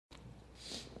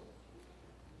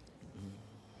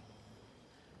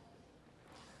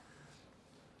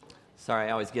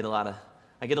Sorry, I get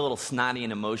a little snotty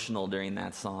and emotional during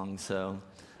that song, so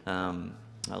I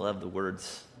love the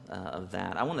words of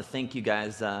that. I want to thank you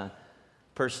guys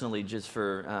personally just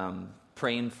for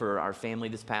praying for our family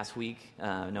this past week.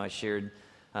 I know I shared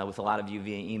with a lot of you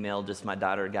via email, just my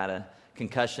daughter got a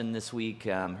concussion this week,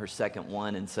 her second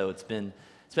one, and so it's been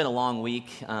a long week.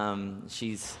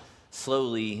 She's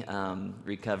slowly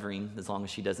recovering as long as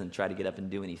she doesn't try to get up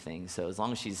and do anything. So as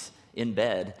long as she's in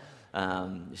bed,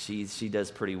 she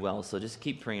does pretty well. So just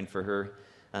keep praying for her.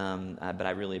 But I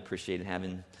really appreciated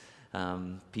having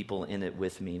people in it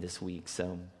with me this week.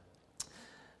 So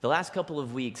the last couple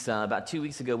of weeks, about 2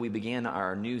 weeks ago, we began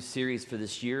our new series for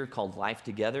this year called Life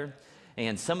Together.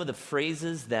 And some of the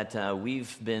phrases that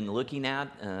we've been looking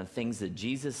at, things that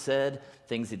Jesus said,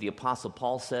 things that the Apostle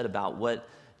Paul said about what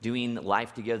doing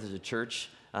life together as a church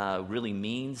really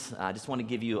means. I just want to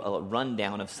give you a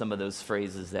rundown of some of those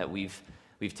phrases that we've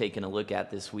taken a look at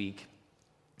this week.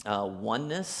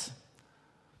 Oneness,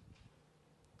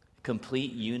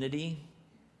 complete unity,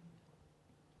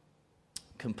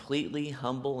 completely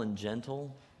humble and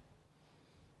gentle,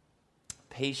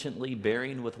 patiently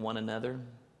bearing with one another,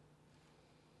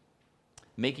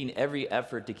 making every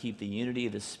effort to keep the unity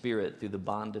of the Spirit through the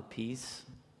bond of peace,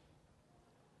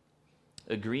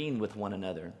 agreeing with one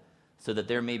another so that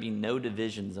there may be no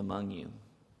divisions among you,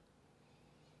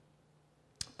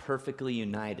 perfectly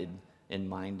united in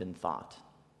mind and thought.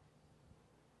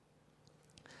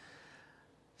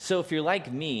 So if you're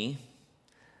like me,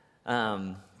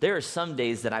 there are some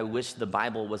days that I wish the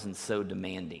Bible wasn't so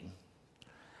demanding,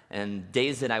 and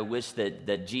days that I wish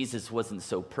that Jesus wasn't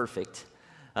so perfect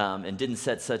and didn't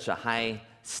set such a high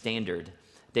standard.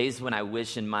 Days when I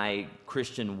wish in my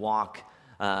Christian walk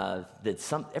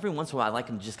that every once in a while I like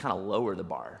him to just kind of lower the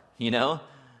bar,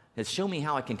 and show me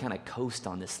how I can kind of coast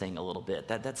on this thing a little bit.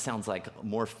 That sounds like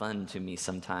more fun to me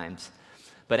sometimes.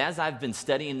 But as I've been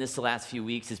studying this the last few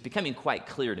weeks, it's becoming quite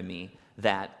clear to me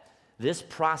that this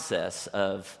process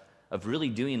of really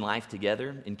doing life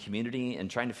together in community and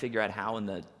trying to figure out how in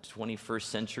the 21st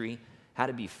century, how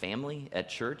to be family at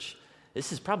church,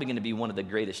 this is probably going to be one of the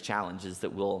greatest challenges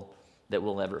that we'll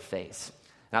ever face.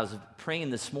 And I was praying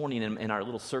this morning in our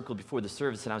little circle before the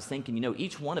service, and I was thinking,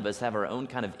 each one of us have our own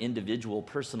kind of individual,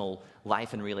 personal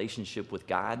life and relationship with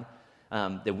God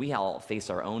that we all face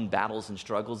our own battles and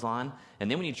struggles on. And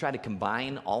then when you try to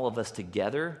combine all of us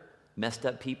together, messed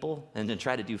up people, and then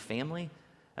try to do family,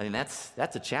 I mean, that's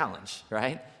a challenge,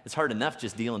 right? It's hard enough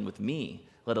just dealing with me,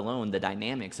 let alone the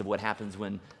dynamics of what happens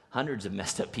when hundreds of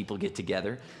messed up people get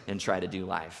together and try to do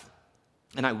life.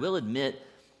 And I will admit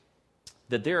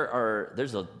that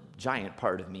there's a giant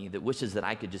part of me that wishes that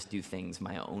I could just do things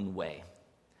my own way.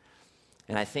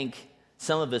 And I think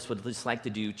some of us would just like to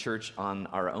do church on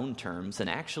our own terms, and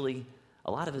actually,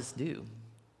 a lot of us do.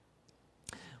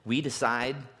 We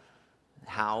decide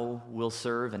how we'll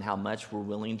serve and how much we're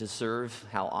willing to serve,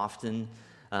 how often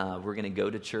we're going to go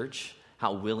to church,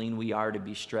 how willing we are to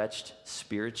be stretched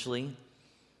spiritually,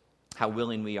 how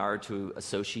willing we are to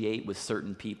associate with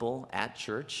certain people at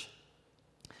church.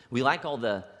 We like all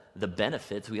the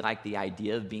benefits. We like the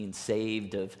idea of being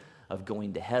saved, of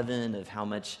going to heaven, of how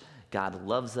much God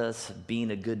loves us,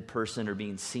 being a good person or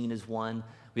being seen as one.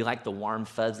 We like the warm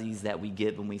fuzzies that we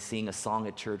get when we sing a song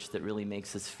at church that really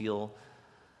makes us feel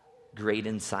great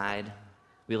inside.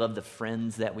 We love the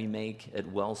friends that we make at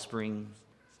Wellspring.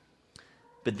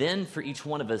 But then for each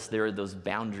one of us, there are those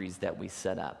boundaries that we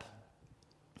set up.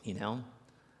 God,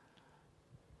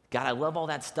 I love all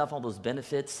that stuff, all those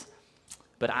benefits,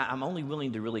 but I'm only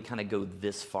willing to really kind of go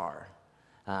this far.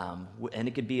 And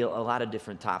it could be a lot of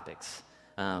different topics.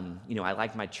 I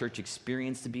like my church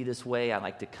experience to be this way. I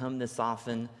like to come this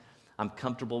often. I'm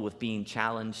comfortable with being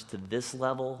challenged to this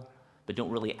level, but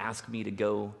don't really ask me to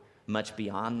go much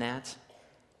beyond that.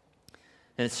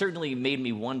 And it certainly made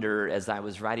me wonder as I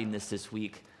was writing this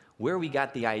week, where we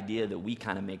got the idea that we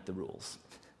kind of make the rules.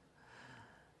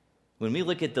 When we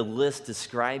look at the list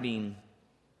describing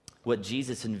what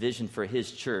Jesus envisioned for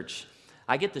his church,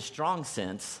 I get the strong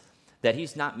sense that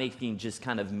he's not making just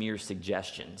kind of mere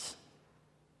suggestions.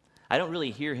 I don't really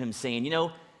hear him saying,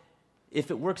 if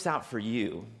it works out for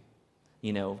you,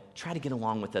 try to get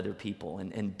along with other people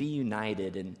and be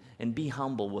united and be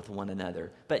humble with one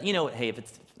another. But, hey,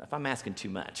 if I'm asking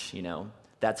too much,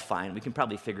 that's fine. We can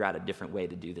probably figure out a different way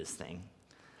to do this thing.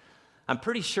 I'm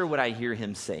pretty sure what I hear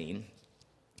him saying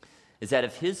is that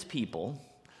if his people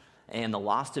and the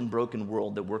lost and broken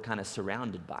world that we're kind of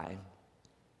surrounded by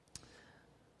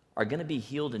are going to be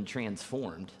healed and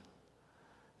transformed,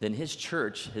 then his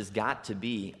church has got to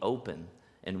be open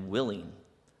and willing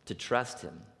to trust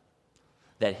him.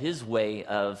 that his way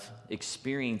of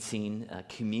experiencing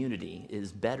community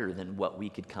is better than what we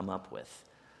could come up with.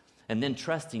 And then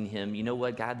trusting him, you know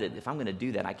what, God, that if I'm going to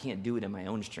do that, I can't do it in my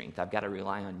own strength. I've got to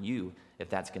rely on you if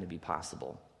that's going to be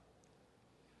possible.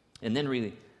 And then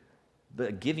really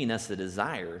giving us the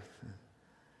desire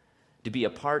to be a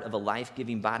part of a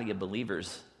life-giving body of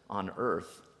believers on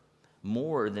earth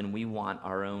more than we want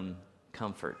our own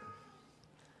comfort.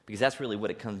 Because that's really what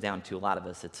it comes down to, a lot of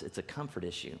us. It's a comfort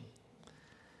issue.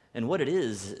 And what it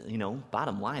is,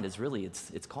 bottom line is really,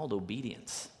 it's called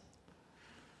obedience.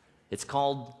 It's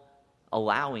called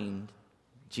allowing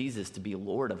Jesus to be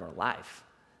Lord of our life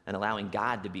and allowing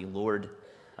God to be Lord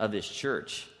of his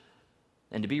church.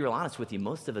 And to be real honest with you,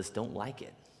 most of us don't like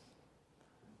it.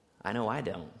 I know I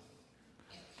don't.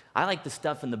 I like the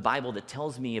stuff in the Bible that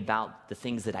tells me about the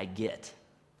things that I get,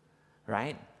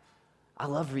 right? I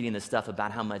love reading the stuff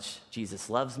about how much Jesus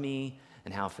loves me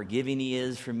and how forgiving he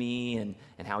is for me and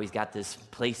how he's got this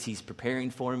place he's preparing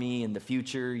for me in the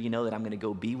future, that I'm going to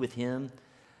go be with him.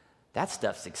 That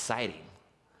stuff's exciting.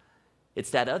 It's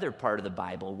that other part of the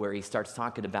Bible where he starts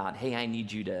talking about, hey, I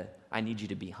need you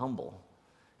to be humble,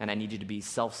 and I need you to be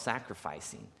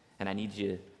self-sacrificing, and I need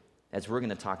you, as we're going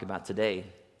to talk about today,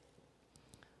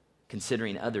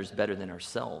 considering others better than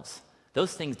ourselves.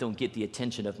 Those things don't get the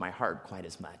attention of my heart quite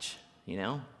as much,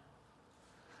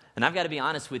 And I've got to be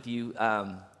honest with you,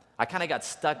 I kind of got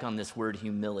stuck on this word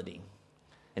humility,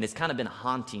 and it's kind of been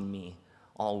haunting me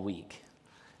all week.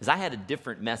 Because I had a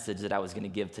different message that I was going to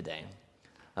give today,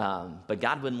 but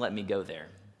God wouldn't let me go there.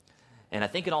 And I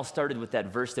think it all started with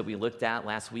that verse that we looked at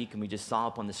last week, and we just saw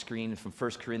up on the screen from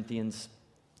 1 Corinthians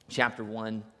chapter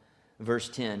 1, verse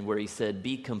 10, where he said,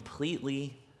 be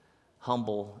completely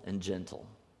humble and gentle.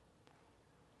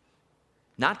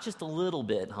 Not just a little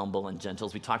bit humble and gentle,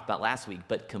 as we talked about last week,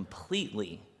 but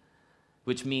completely,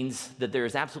 which means that there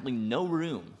is absolutely no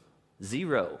room,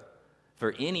 zero,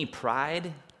 for any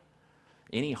pride,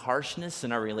 any harshness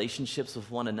in our relationships with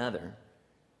one another.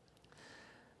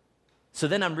 So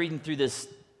then I'm reading through this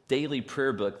daily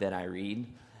prayer book that I read,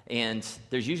 and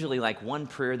there's usually like one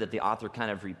prayer that the author kind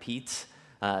of repeats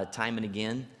time and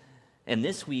again. And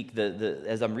this week,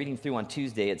 as I'm reading through on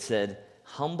Tuesday, it said,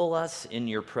 humble us in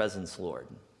your presence, Lord.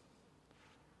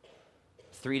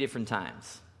 3 different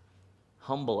times.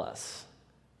 Humble us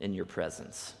in your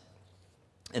presence.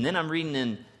 And then I'm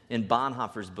reading in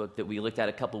Bonhoeffer's book that we looked at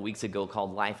a couple weeks ago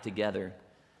called Life Together.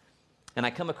 And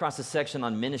I come across a section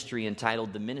on ministry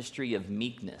entitled The Ministry of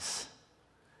Meekness.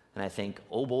 And I think,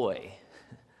 oh boy,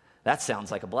 that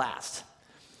sounds like a blast.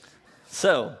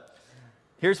 So,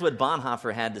 here's what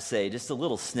Bonhoeffer had to say, just a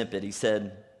little snippet. He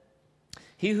said,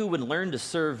 he who would learn to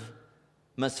serve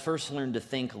must first learn to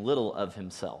think little of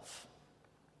himself.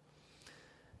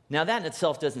 Now, that in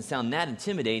itself doesn't sound that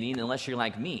intimidating unless you're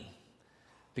like me,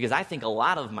 because I think a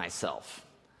lot of myself,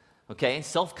 okay?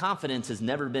 Self-confidence has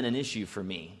never been an issue for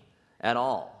me at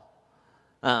all.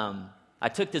 I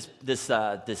took this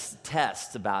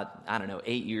test about,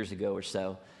 8 years ago or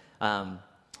so.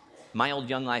 My old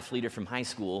Young Life leader from high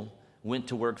school went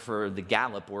to work for the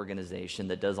Gallup organization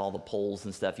that does all the polls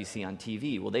and stuff you see on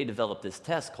TV. Well, they developed this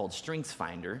test called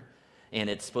StrengthsFinder, and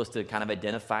it's supposed to kind of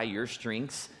identify your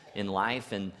strengths in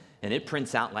life, and it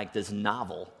prints out like this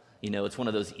novel. It's one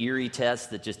of those eerie tests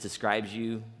that just describes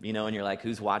you, and you're like,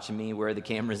 who's watching me? Where are the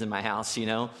cameras in my house,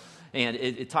 And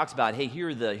it talks about, hey, here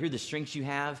are the strengths you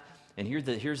have, and here's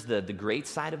the great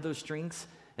side of those strengths,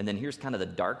 and then here's kind of the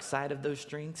dark side of those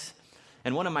strengths.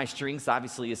 And one of my strengths,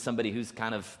 obviously, as somebody who's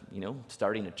kind of,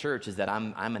 starting a church, is that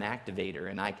I'm an activator,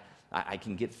 and I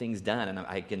can get things done, and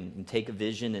I can take a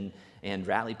vision and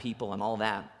rally people and all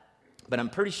that. But I'm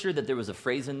pretty sure that there was a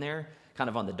phrase in there, kind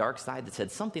of on the dark side, that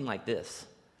said something like this: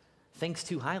 thinks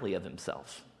too highly of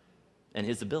himself and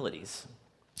his abilities.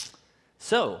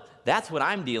 So that's what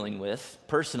I'm dealing with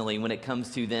personally when it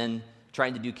comes to then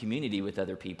trying to do community with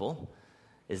other people,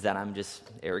 is that I'm just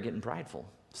arrogant and prideful.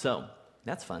 So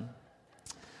that's fun.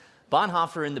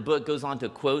 Bonhoeffer in the book goes on to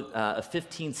quote a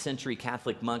 15th century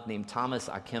Catholic monk named Thomas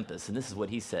à Kempis, and this is what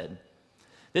he said: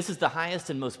 this is the highest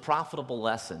and most profitable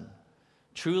lesson,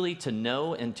 truly to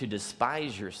know and to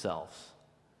despise yourselves,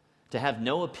 to have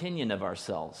no opinion of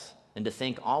ourselves, and to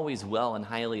think always well and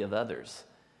highly of others,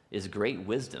 is great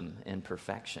wisdom and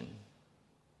perfection.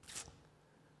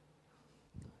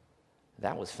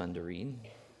 That was fun to read.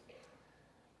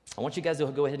 I want you guys to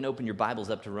go ahead and open your Bibles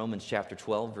up to Romans chapter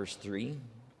 12, verse 3.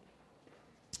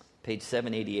 Page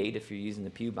 788 if you're using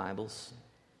the Pew Bibles.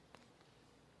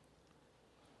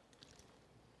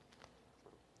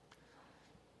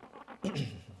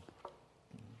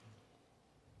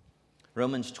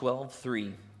 Romans 12,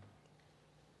 3.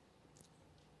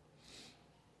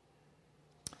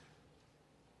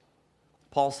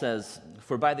 Paul says,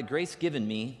 "For by the grace given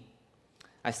me,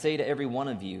 I say to every one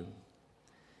of you,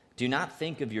 do not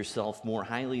think of yourself more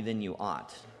highly than you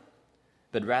ought,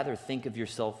 but rather think of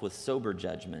yourself with sober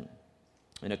judgment,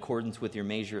 in accordance with your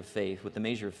measure of faith, with the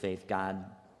measure of faith God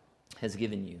has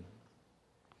given you."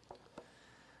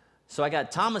 So I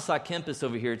got Thomas A. Kempis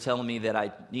over here telling me that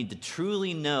I need to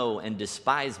truly know and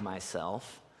despise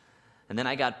myself. And then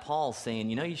I got Paul saying,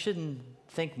 you shouldn't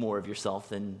think more of yourself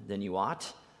than you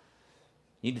ought.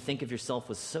 You need to think of yourself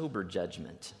with sober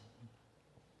judgment.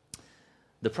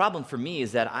 The problem for me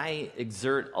is that I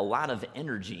exert a lot of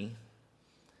energy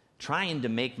trying to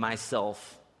make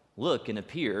myself look and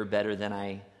appear better than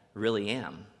I really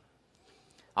am.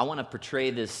 I want to portray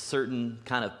this certain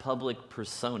kind of public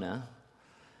persona,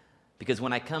 because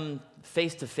when I come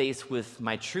face to face with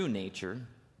my true nature,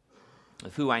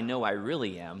 of who I know I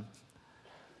really am,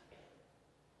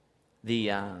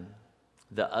 the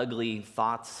ugly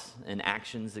thoughts and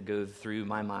actions that go through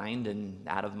my mind and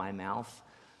out of my mouth,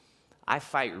 I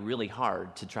fight really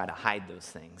hard to try to hide those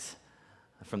things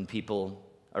from people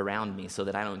around me so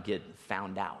that I don't get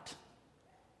found out.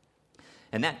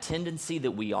 And that tendency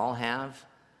that we all have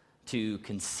to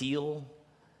conceal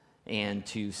and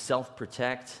to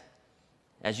self-protect,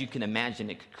 as you can imagine,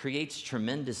 it creates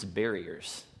tremendous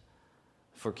barriers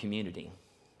for community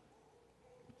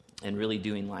and really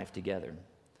doing life together.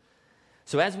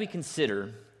 So as we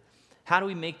consider, how do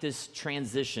we make this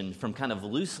transition from kind of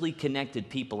loosely connected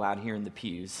people out here in the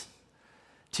pews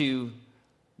to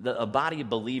a body of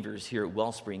believers here at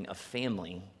Wellspring, a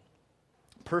family,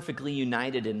 perfectly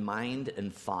united in mind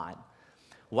and thought?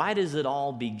 Why does it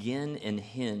all begin and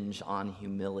hinge on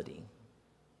humility?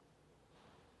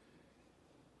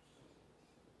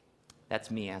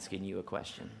 That's me asking you a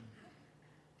question.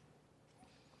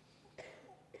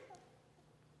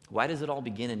 Why does it all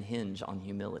begin and hinge on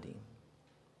humility?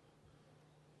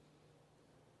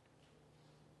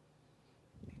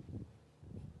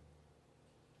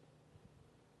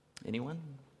 Anyone?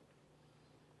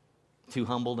 Too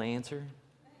humble to answer?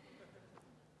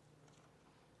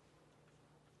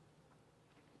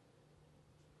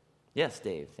 Yes,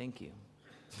 Dave, thank you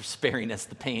for sparing us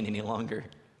the pain any longer.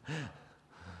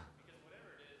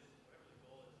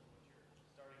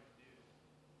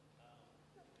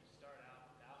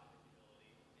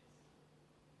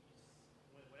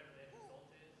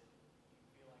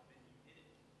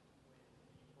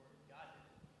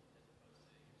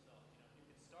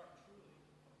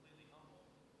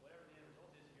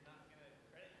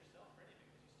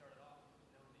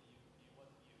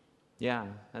 Yeah,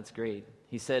 that's great.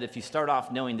 He said if you start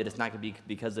off knowing that it's not going to be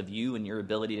because of you and your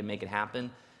ability to make it happen,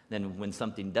 then when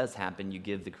something does happen, you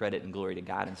give the credit and glory to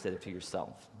God instead of to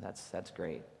yourself. That's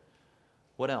great.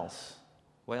 What else?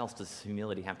 Why else does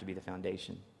humility have to be the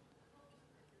foundation?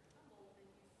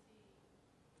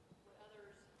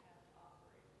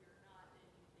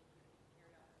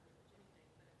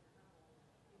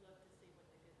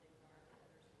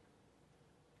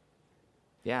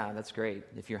 Yeah, that's great.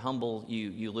 If you're humble,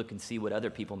 you look and see what other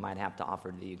people might have to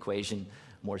offer to the equation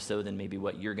more so than maybe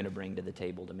what you're going to bring to the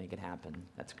table to make it happen.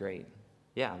 That's great.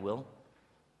 Yeah, Will?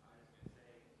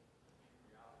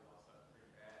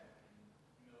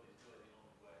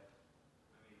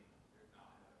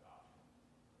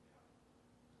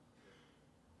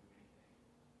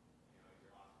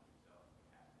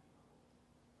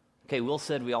 Okay, Will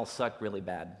said we all suck really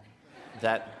bad.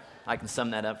 That I can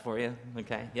sum that up for you?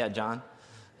 Okay. Yeah, John?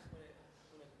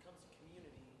 When it comes to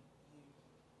community,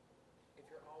 if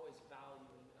you're always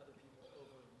valuing other people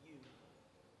over you,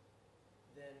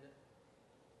 then,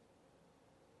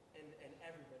 and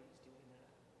everybody's doing that,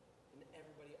 and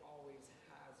everybody always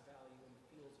has value and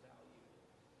feels value,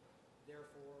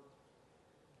 therefore,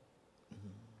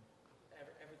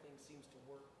 everything seems to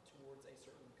work towards a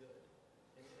certain good,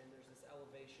 and there's this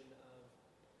elevation of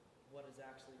what is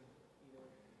actually,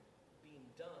 being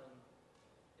done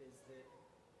is that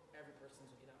every person's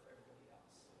looking out for everybody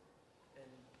else, and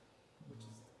which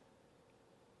is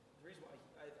the reason why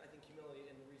I think humility,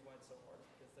 and the reason why it's so hard is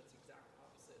because that's the exact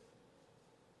opposite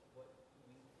of what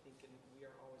we think, and we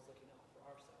are always looking out for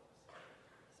ourselves.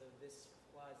 So this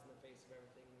flies in the face of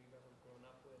everything we've ever grown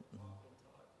up with, been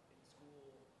taught in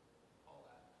school, all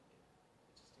that.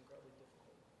 It's just incredibly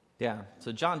difficult. Yeah,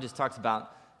 so John just talks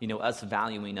about, us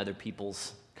valuing other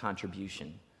people's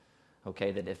contribution.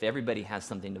 Okay, that if everybody has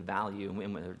something to value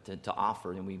and to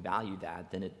offer, and we value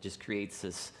that, then it just creates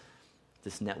this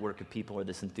network of people, or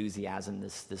this enthusiasm,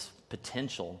 this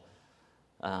potential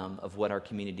of what our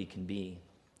community can be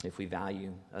if we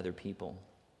value other people.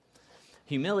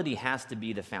 Humility has to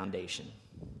be the foundation.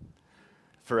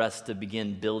 for us to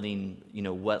begin building,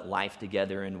 what life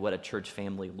together and what a church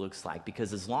family looks like.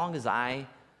 Because as long as I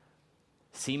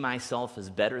see myself as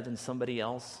better than somebody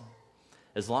else,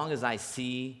 as long as I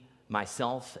see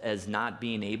myself as not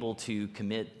being able to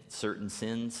commit certain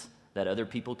sins that other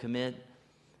people commit,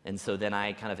 and so then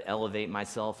I kind of elevate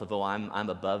myself of, I'm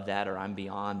above that or I'm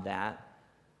beyond that.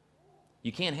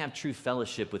 You can't have true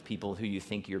fellowship with people who you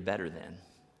think you're better than.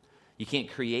 You can't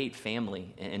create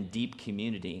family and deep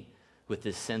community with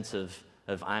this sense of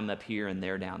I'm up here and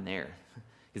they're down there.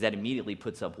 Because that immediately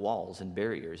puts up walls and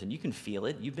barriers. And you can feel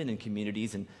it. You've been in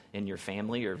communities and in your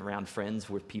family or around friends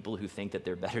with people who think that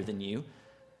they're better than you.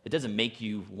 It doesn't make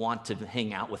you want to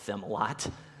hang out with them a lot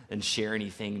and share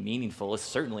anything meaningful. It's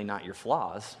certainly not your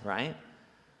flaws, right?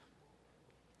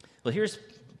 Well,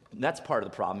 that's part of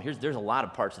the problem. There's a lot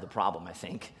of parts of the problem, I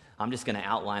think. I'm just going to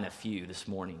outline a few this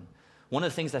morning. One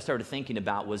of the things I started thinking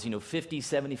about was, 50,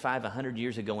 75, 100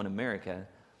 years ago in America,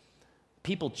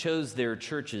 people chose their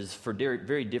churches for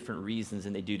very different reasons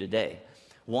than they do today.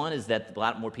 One is that a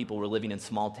lot more people were living in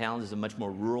small towns. It's a much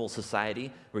more rural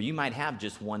society where you might have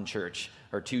just one church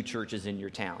or two churches in your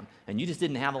town. And you just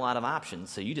didn't have a lot of options,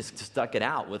 so you just stuck it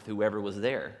out with whoever was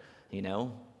there.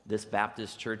 This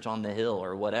Baptist church on the hill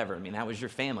or whatever. That was your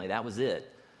family. That was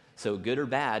it. So good or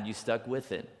bad, you stuck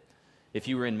with it. If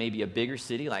you were in maybe a bigger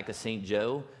city like a St.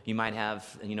 Joe, you might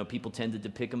have, people tended to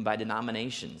pick them by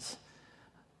denominations.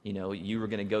 You were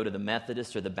going to go to the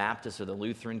Methodist or the Baptist or the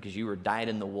Lutheran because you were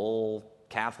dyed-in-the-wool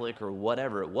Catholic or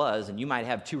whatever it was, and you might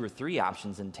have 2 or 3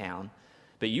 options in town,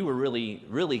 but you were really,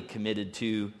 really committed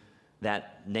to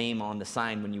that name on the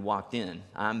sign when you walked in.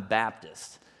 I'm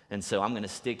Baptist, and so I'm going to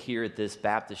stick here at this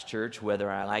Baptist church whether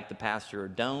I like the pastor or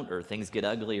don't, or things get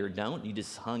ugly or don't. You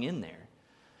just hung in there.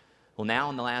 Well, now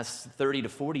in the last 30 to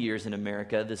 40 years in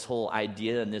America, this whole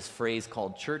idea and this phrase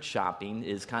called church shopping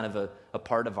is kind of a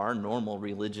part of our normal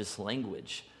religious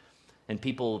language. And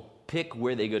people pick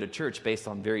where they go to church based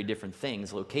on very different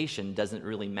things. Location doesn't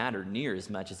really matter near as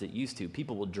much as it used to.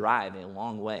 People will drive a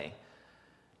long way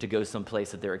to go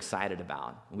someplace that they're excited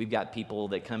about. We've got people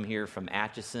that come here from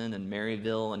Atchison and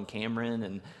Maryville and Cameron,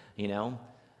 and,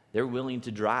 they're willing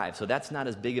to drive. So that's not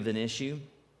as big of an issue.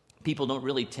 People don't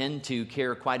really tend to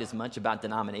care quite as much about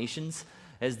denominations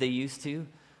as they used to.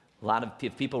 A lot of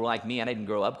people were like me. I didn't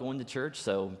grow up going to church,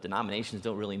 so denominations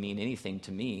don't really mean anything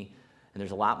to me. And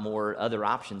there's a lot more other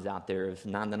options out there of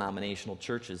non-denominational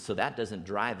churches, so that doesn't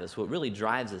drive us. What really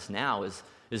drives us now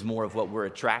is more of what we're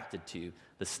attracted to,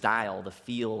 the style, the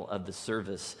feel of the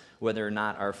service, whether or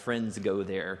not our friends go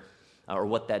there, or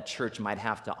what that church might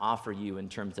have to offer you in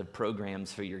terms of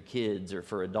programs for your kids or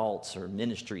for adults or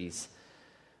ministries.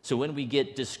 So when we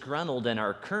get disgruntled in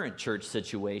our current church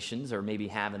situations, or maybe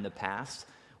have in the past,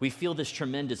 we feel this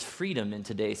tremendous freedom in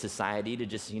today's society to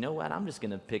just, I'm just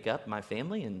going to pick up my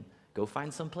family and go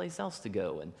find someplace else to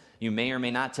go. And you may or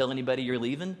may not tell anybody you're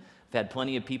leaving. I've had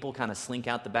plenty of people kind of slink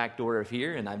out the back door of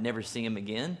here, and I've never seen them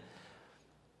again.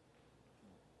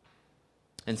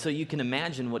 And so you can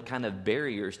imagine what kind of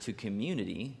barriers to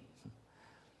community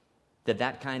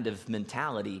that kind of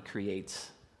mentality creates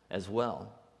as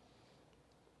well.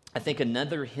 I think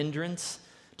another hindrance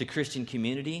to Christian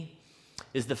community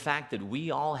is the fact that we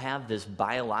all have this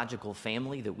biological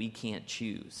family that we can't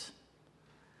choose.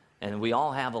 And we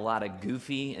all have a lot of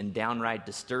goofy and downright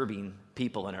disturbing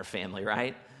people in our family,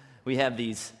 right? We have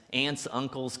these aunts,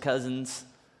 uncles, cousins,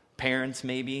 parents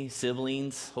maybe,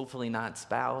 siblings, hopefully not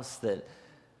spouse, that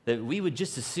we would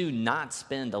just as soon not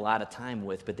spend a lot of time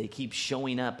with, but they keep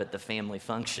showing up at the family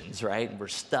functions, right? We're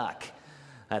stuck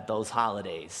at those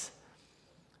holidays.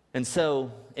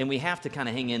 And we have to kind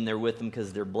of hang in there with them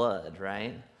because they're blood,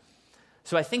 right?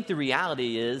 So I think the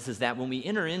reality is that when we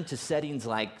enter into settings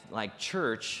like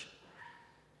church,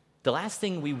 the last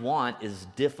thing we want is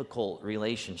difficult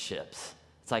relationships.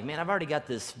 It's like, man, I've already got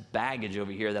this baggage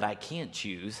over here that I can't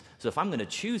choose. So if I'm going to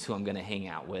choose who I'm going to hang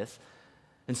out with,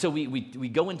 and so we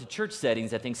go into church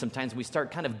settings, I think sometimes we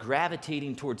start kind of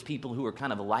gravitating towards people who are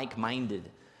kind of like-minded,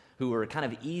 who are kind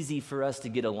of easy for us to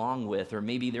get along with, or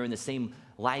maybe they're in the same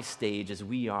life stage as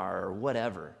we are, or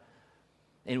whatever.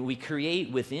 And we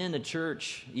create within a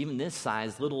church, even this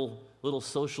size, little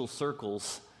social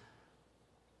circles.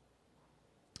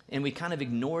 And we kind of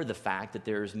ignore the fact that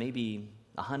there's maybe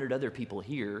 100 other people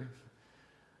here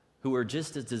who are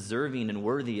just as deserving and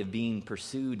worthy of being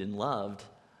pursued and loved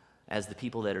as the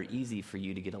people that are easy for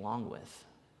you to get along with.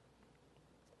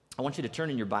 I want you to turn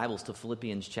in your Bibles to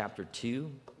Philippians chapter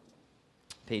 2,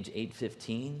 page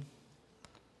 815.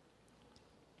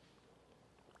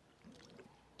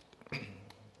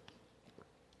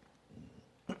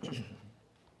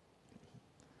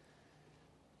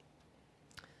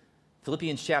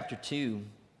 Philippians chapter 2,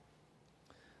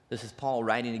 this is Paul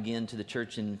writing again to the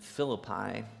church in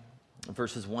Philippi,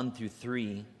 verses 1 through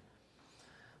 3.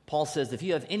 Paul says, if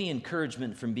you have any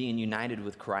encouragement from being united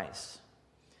with Christ,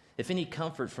 if any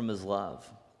comfort from his love,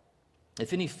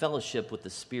 if any fellowship with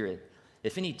the Spirit,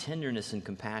 if any tenderness and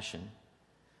compassion,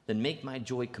 then make my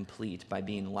joy complete by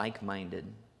being like-minded,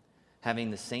 having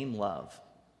the same love,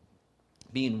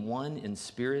 being one in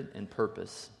spirit and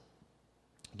purpose.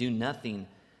 Do nothing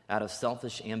out of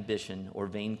selfish ambition or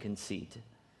vain conceit,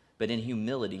 but in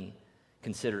humility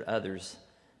consider others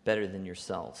better than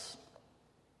yourselves.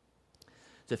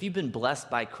 So if you've been blessed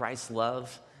by Christ's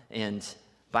love and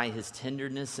by his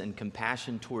tenderness and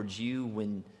compassion towards you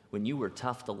when you were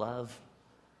tough to love,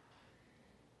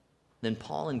 then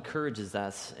Paul encourages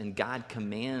us and God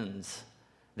commands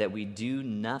that we do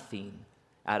nothing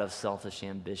out of selfish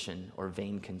ambition or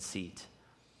vain conceit.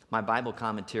 My Bible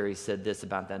commentary said this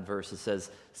about that verse. It says,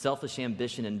 selfish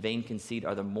ambition and vain conceit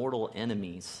are the mortal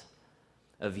enemies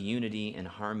of unity and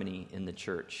harmony in the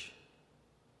church.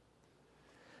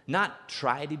 Not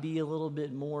try to be a little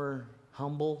bit more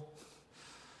humble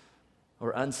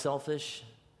or unselfish.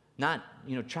 Not,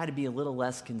 try to be a little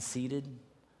less conceited.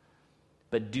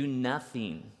 But do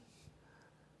nothing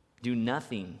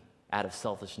out of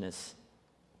selfishness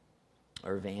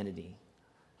or vanity.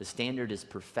 The standard is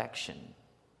perfection.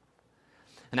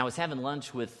 And I was having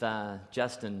lunch with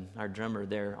Justin, our drummer,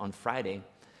 there on Friday,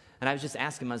 and I was just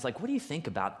asking him, I was like, what do you think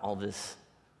about all this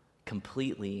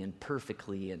completely and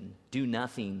perfectly and do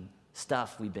nothing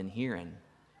stuff we've been hearing?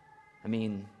 I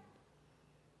mean,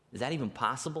 is that even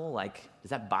possible? Like,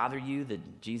 does that bother you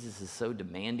that Jesus is so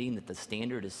demanding, that the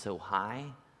standard is so high?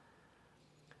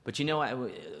 But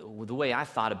the way I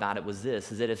thought about it was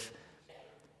this, is that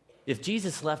if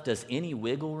Jesus left us any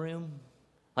wiggle room,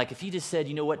 like if he just said,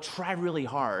 you know what, try really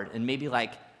hard, and maybe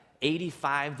like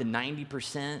 85 to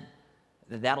 90%,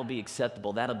 that'll be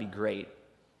acceptable, that'll be great.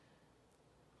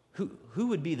 Who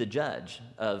would be the judge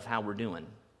of how we're doing?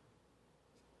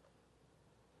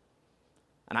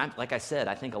 And like I said,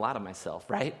 I think a lot of myself,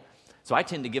 right? So I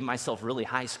tend to give myself really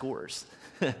high scores.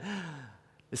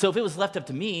 So if it was left up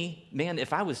to me, man,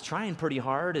 if I was trying pretty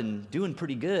hard and doing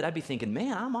pretty good, I'd be thinking,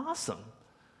 man, I'm awesome.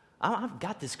 I've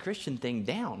got this Christian thing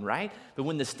down, right? But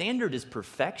when the standard is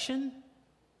perfection,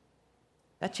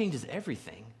 that changes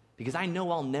everything because I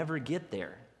know I'll never get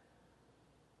there.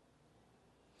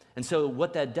 And so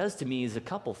what that does to me is a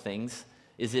couple things.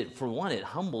 Is it, for one, it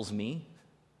humbles me.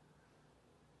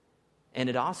 And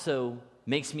it also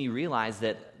makes me realize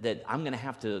that I'm going to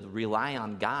have to rely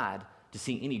on God to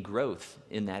see any growth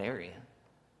in that area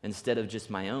instead of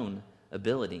just my own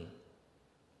ability.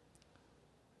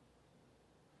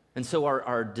 And so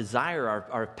our desire,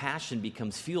 our passion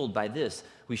becomes fueled by this.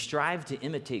 We strive to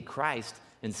imitate Christ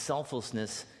in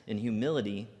selflessness and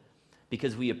humility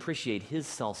because we appreciate his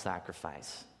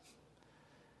self-sacrifice.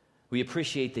 We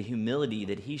appreciate the humility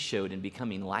that he showed in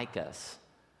becoming like us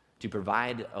to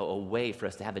provide a way for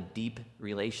us to have a deep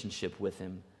relationship with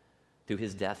him through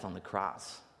his death on the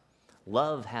cross.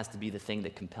 Love has to be the thing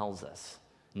that compels us,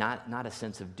 not a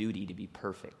sense of duty to be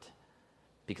perfect.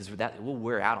 Because we'll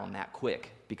wear out on that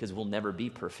quick because we'll never be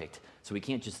perfect. So we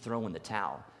can't just throw in the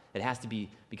towel. It has to be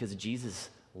because Jesus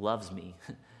loves me.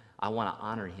 I want to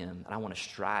honor him, and I want to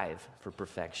strive for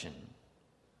perfection.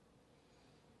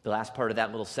 The last part of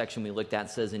that little section we looked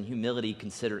at says, in humility,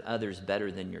 consider others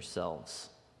better than yourselves.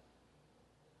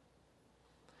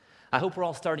 I hope we're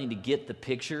all starting to get the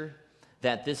picture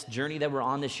that this journey that we're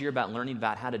on this year about learning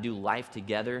about how to do life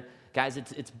together, guys,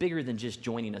 it's bigger than just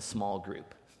joining a small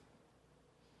group.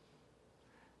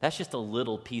 That's just a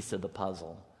little piece of the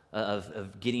puzzle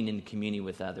of getting in community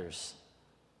with others.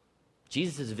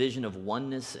 Jesus' vision of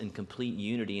oneness and complete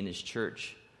unity in his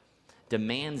church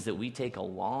demands that we take a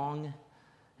long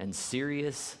and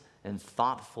serious and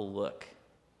thoughtful look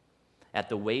at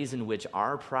the ways in which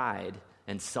our pride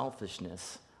and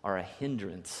selfishness are a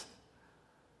hindrance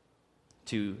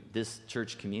to this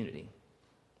church community.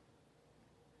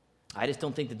 I just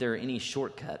don't think that there are any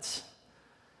shortcuts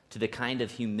to the kind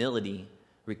of humility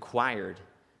required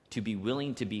to be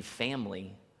willing to be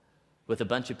family with a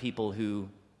bunch of people who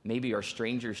maybe are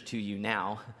strangers to you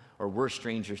now or were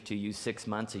strangers to you 6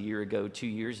 months, a year ago, 2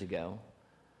 years ago.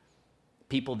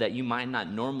 People that you might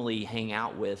not normally hang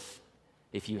out with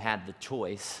if you had the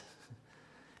choice.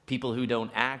 People who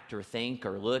don't act or think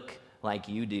or look like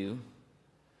you do.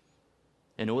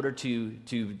 In order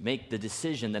to make the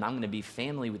decision that I'm going to be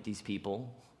family with these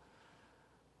people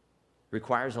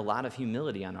requires a lot of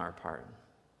humility on our part.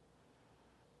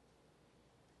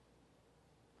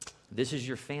 This is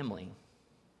your family.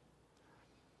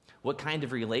 What kind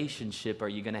of relationship are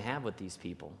you going to have with these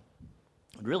people?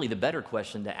 Really, the better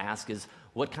question to ask is,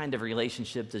 what kind of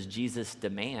relationship does Jesus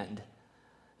demand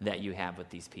that you have with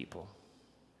these people?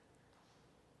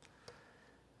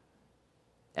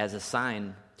 As a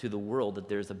sign to the world that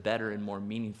there's a better and more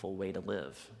meaningful way to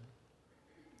live.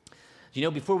 You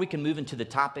know, before we can move into the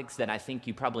topics that I think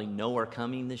you probably know are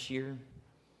coming this year,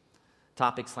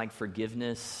 topics like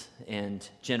forgiveness and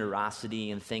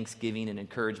generosity and thanksgiving and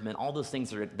encouragement, all those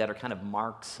things that are kind of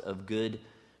marks of good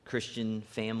Christian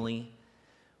family,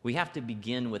 we have to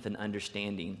begin with an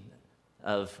understanding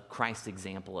of Christ's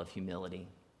example of humility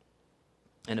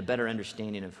and a better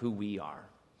understanding of who we are.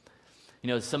 You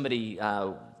know, somebody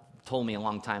told me a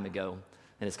long time ago,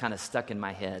 and it's kind of stuck in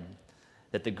my head,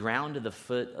 that the ground to the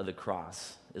foot of the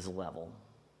cross is level.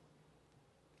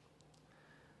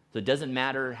 So it doesn't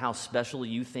matter how special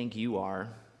you think you are,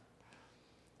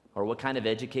 or what kind of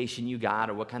education you got,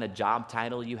 or what kind of job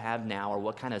title you have now, or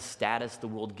what kind of status the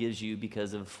world gives you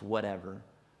because of whatever.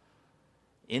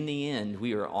 In the end,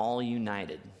 we are all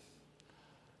united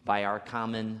by our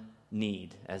common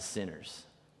need as sinners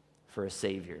for a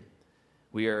Savior.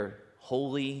 We are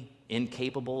wholly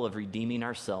incapable of redeeming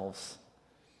ourselves,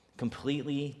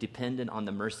 completely dependent on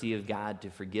the mercy of God to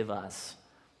forgive us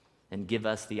and give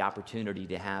us the opportunity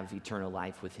to have eternal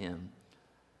life with Him.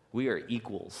 We are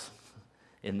equals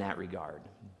in that regard.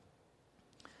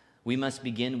 We must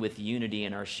begin with unity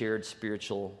in our shared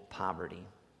spiritual poverty.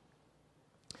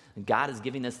 God is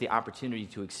giving us the opportunity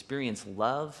to experience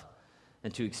love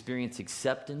and to experience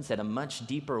acceptance at a much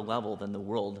deeper level than the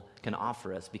world can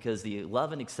offer us, because the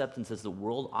love and acceptance as the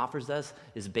world offers us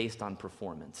is based on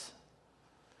performance.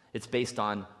 It's based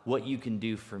on what you can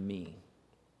do for me.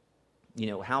 You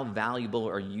know, how valuable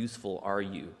or useful are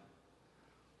you?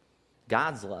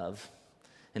 God's love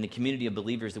and the community of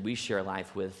believers that we share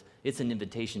life with, it's an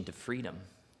invitation to freedom,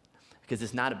 because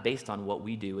it's not based on what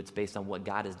we do, it's based on what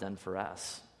God has done for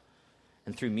us.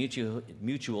 And through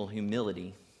mutual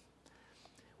humility,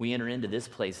 we enter into this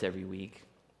place every week,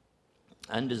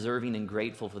 undeserving and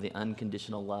grateful for the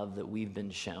unconditional love that we've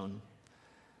been shown.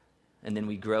 And then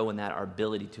we grow in that, our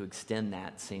ability to extend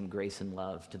that same grace and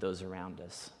love to those around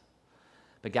us.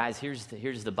 But guys, here's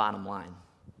the bottom line.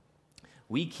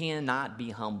 We cannot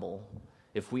be humble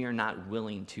if we are not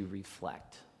willing to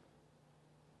reflect.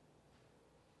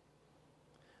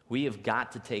 We have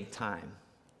got to take time.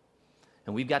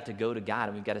 And we've got to go to God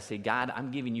and we've got to say, God, I'm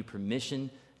giving you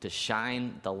permission to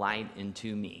shine the light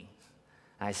into me.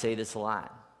 And I say this a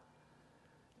lot.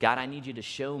 God, I need you to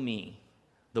show me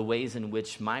the ways in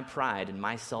which my pride and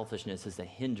my selfishness is a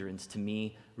hindrance to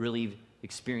me really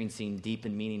experiencing deep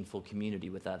and meaningful community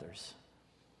with others.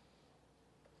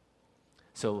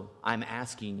 So I'm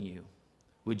asking you,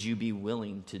 would you be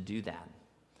willing to do that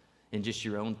in just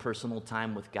your own personal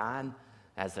time with God,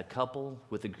 as a couple,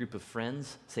 with a group of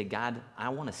friends? Say, God, I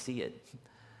want to see it.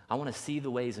 I want to see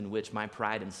the ways in which my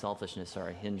pride and selfishness are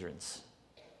a hindrance.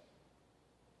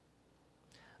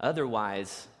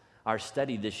 Otherwise, our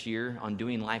study this year on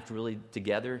doing life really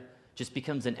together just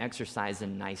becomes an exercise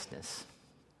in niceness.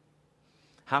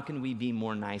 How can we be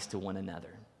more nice to one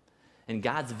another? And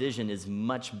God's vision is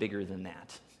much bigger than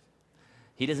that.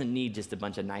 He doesn't need just a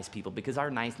bunch of nice people, because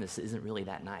our niceness isn't really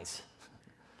that nice.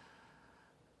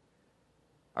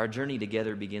 Our journey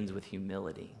together begins with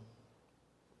humility,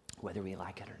 whether we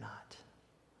like it or not.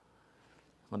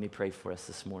 Let me pray for us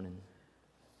this morning.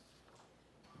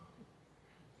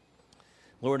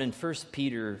 Lord, in 1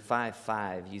 Peter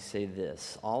 5:5, you say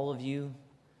this: all of you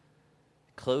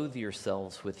clothe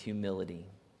yourselves with humility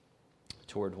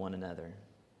toward one another.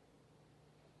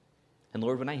 And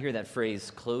Lord, when I hear that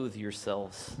phrase, clothe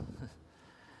yourselves,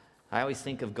 I always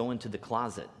think of going to the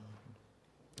closet.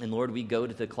 And Lord, we go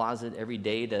to the closet every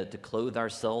day to clothe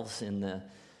ourselves in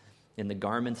the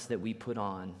garments that we put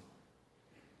on.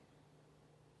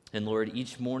 And Lord,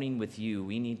 each morning with you,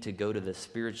 we need to go to the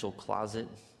spiritual closet,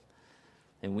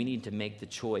 and we need to make the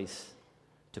choice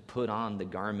to put on the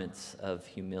garments of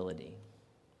humility.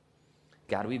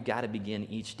 God, we've got to begin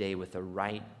each day with a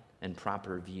right and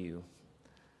proper view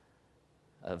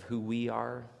of who we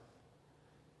are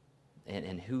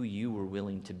and who you were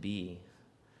willing to be,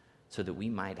 so that we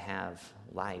might have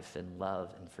life and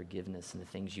love and forgiveness and the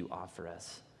things you offer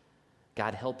us.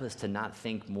 God, help us to not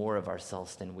think more of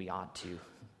ourselves than we ought to.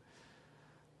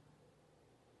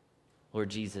 Lord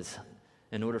Jesus,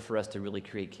 in order for us to really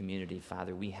create community,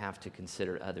 Father, we have to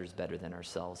consider others better than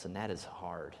ourselves, and that is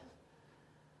hard.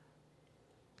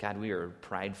 God, we are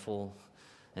prideful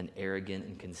and arrogant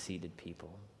and conceited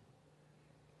people.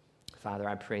 Father,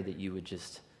 I pray that you would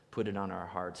just put it on our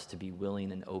hearts to be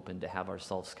willing and open to have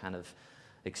ourselves kind of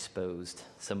exposed,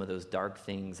 some of those dark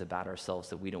things about ourselves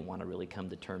that we don't want to really come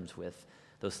to terms with.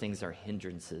 Those things are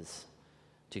hindrances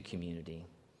to community.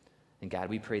 And God,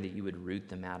 we pray that you would root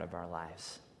them out of our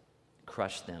lives,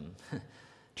 crush them,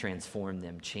 transform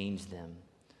them, change them.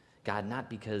 God, not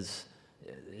because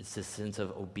it's a sense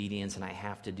of obedience and I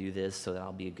have to do this so that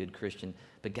I'll be a good Christian,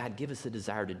 but God, give us a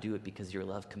desire to do it because your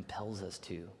love compels us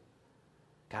to.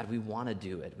 God, we want to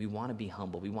do it. We want to be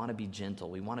humble. We want to be gentle.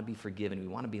 We want to be forgiving. We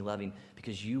want to be loving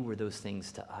because you were those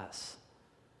things to us.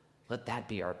 Let that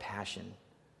be our passion.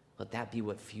 Let that be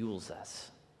what fuels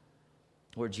us.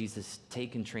 Lord Jesus,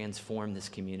 take and transform this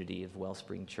community of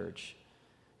Wellspring Church,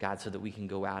 God, so that we can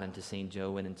go out into St.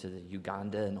 Joe and into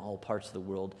Uganda and all parts of the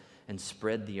world and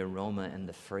spread the aroma and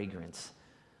the fragrance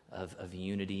of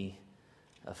unity,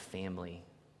 of family,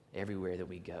 everywhere that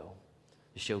we go,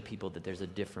 to show people that there's a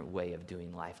different way of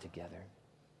doing life together.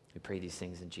 We pray these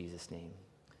things in Jesus' name.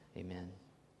 Amen.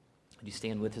 Would you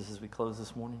stand with us as we close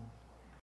this morning?